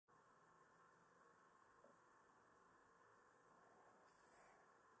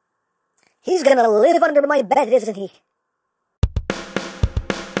He's gonna live under my bed, isn't he?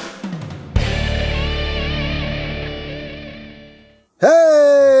 Hey!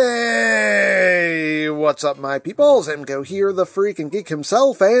 What's up, my peoples? EmGo here, the freaking geek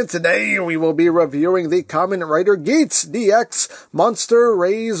himself, and today we will be reviewing the Kamen Rider Geats DX Monster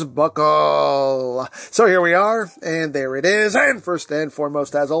Raise Buckle. So here we are, and there it is, and first and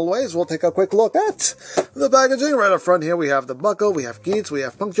foremost, as always, we'll take a quick look at the packaging. Right up front here, we have the buckle, we have Geats, we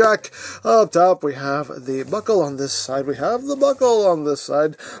have Punk Jack. Up top, we have the buckle on this side, we have the buckle on this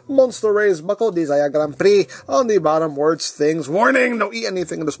side. Monster Raise Buckle, Desire Grand Prix. On the bottom, words, things, warning, don't eat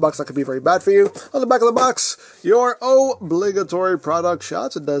anything in this box that could be very bad for you. On the back of the box, your obligatory product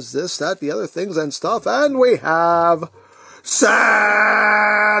shots. It does this, that, the other things and stuff. And we have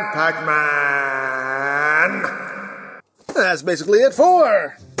Sad Pac-Man. That's basically it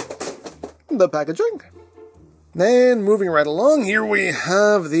for the packaging. And moving right along, here we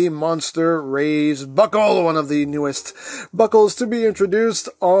have the Monster Raise Buckle, one of the newest buckles to be introduced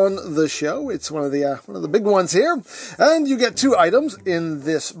on the show. It's one of the big ones here. And you get two items in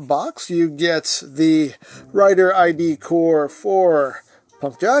this box. You get the Rider ID core for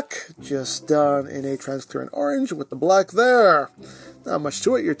Punk Jack, just done in a transparent orange with the black there. Not much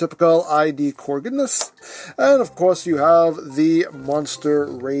to it, your typical ID core goodness. And of course you have the Monster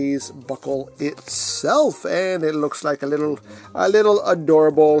Raise Buckle itself. And it looks like a little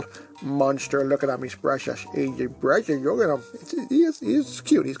adorable monster. Look at him, he's precious. He's precious. Look at him. He's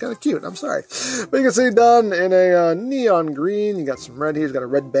cute. He's kind of cute. I'm sorry. But you can see done in a neon green. You got some red here. He's got a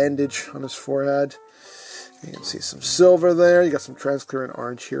red bandage on his forehead. You can see some silver there. You got some transparent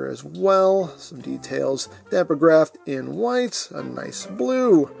orange here as well. Some details. Damper graft in white. A nice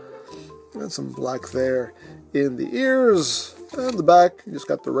blue. And some black there in the ears. And the back, you just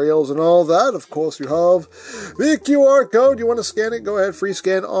got the rails and all that. Of course, you have the QR code. You want to scan it? Go ahead. Free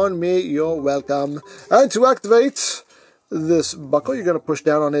scan on me. You're welcome. And to activate this buckle, you're going to push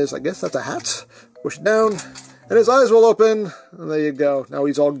down on his, I guess that's a hat. Push down. And his eyes will open. And there you go. Now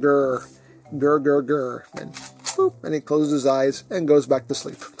he's all grr. Grr, grr, grr, and boop, and he closes his eyes and goes back to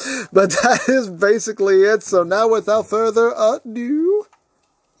sleep. But that is basically it. So now, without further ado,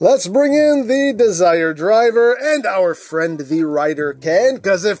 let's bring in the Desire Driver and our friend the Rider can.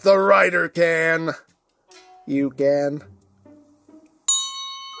 Because if the Rider can, you can.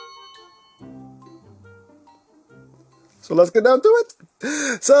 So let's get down to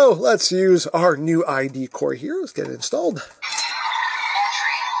it. So let's use our new ID core here. Let's get it installed.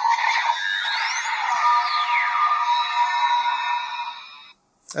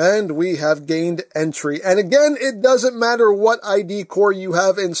 And we have gained entry. And again, it doesn't matter what ID core you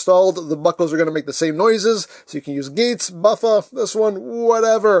have installed. The buckles are going to make the same noises. So you can use Geats, Buffa, this one,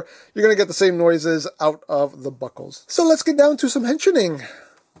 whatever. You're going to get the same noises out of the buckles. So let's get down to some henching.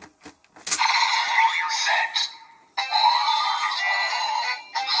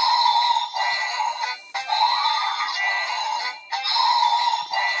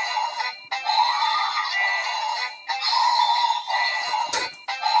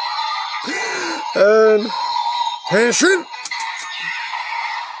 And henshin.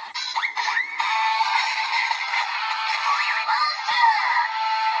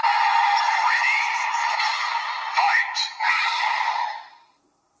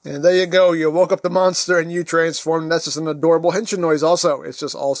 And there you go. You woke up the monster and you transformed. That's just an adorable henshin noise also. It's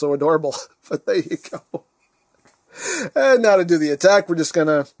just also adorable. But there you go. And now to do the attack, we're just going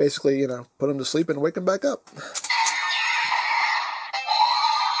to basically, put him to sleep and wake him back up.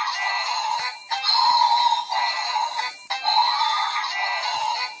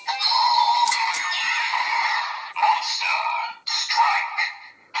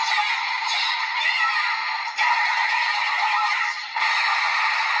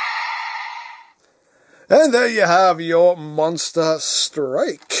 And there you have your Monster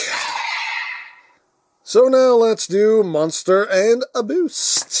Strike. So now let's do Monster and a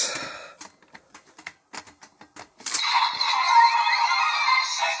Boost.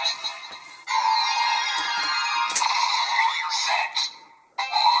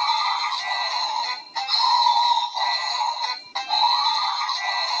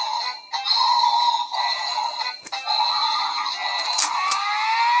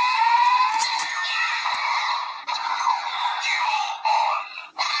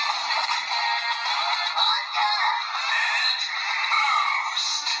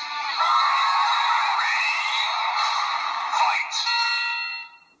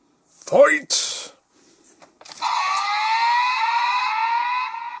 Fight!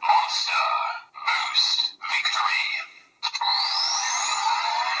 Monster Boost Victory.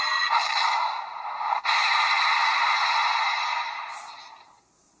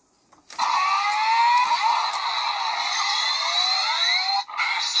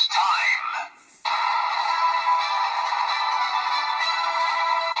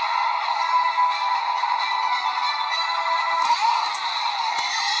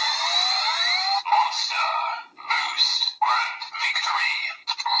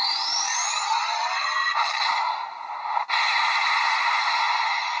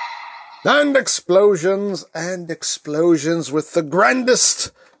 And explosions with the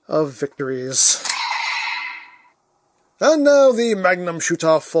grandest of victories. And now the Magnum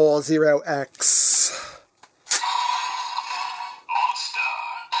Shoot-Off for 0X. Monster.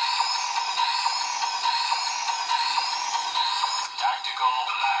 Tactical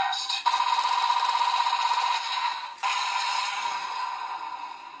blast.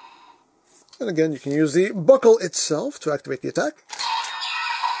 And again, you can use the buckle itself to activate the attack.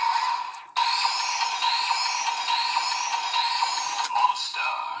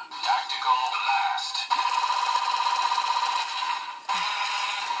 Monster. Tactical blast.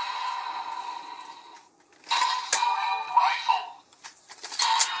 Rifle.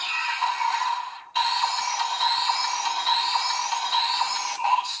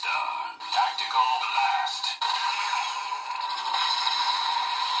 Monster. Tactical blast.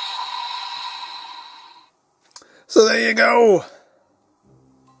 So there you go.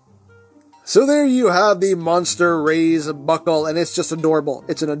 So there you have the Monster Rays buckle, and it's just adorable.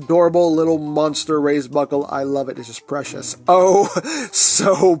 It's an adorable little Monster Rays buckle. I love it. It's just precious. Oh,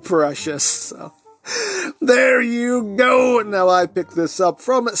 so precious. So there you go. Now, I picked this up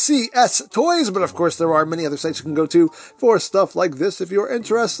from CS Toys, but of course there are many other sites you can go to for stuff like this if you're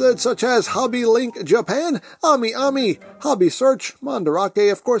interested, such as Hobby Link Japan, Ami, Hobby Search,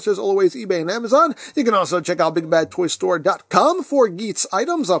 Mandarake. Of course, there's always eBay and Amazon. You can also check out BigBadToyStore.com for Geats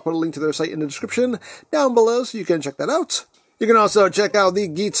items. I'll put a link to their site in the description down below so you can check that out. You can also check out the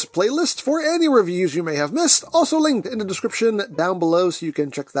Geats playlist for any reviews you may have missed, also linked in the description down below so you can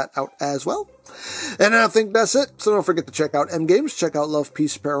check that out as well. And I think that's it, so don't forget to check out EmGo's, check out Love,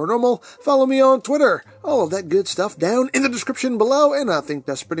 Peace, Paranormal, follow me on Twitter, all of that good stuff down in the description below, and I think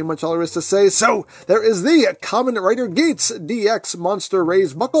that's pretty much all there is to say. So, there is the Kamen Rider Geats DX Monster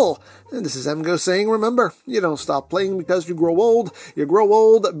Rays buckle, and this is EmGo saying, remember, you don't stop playing because you grow old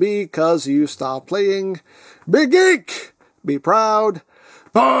because you stop playing. Be geek! Be proud.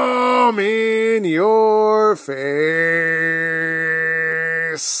 Bomb in your face.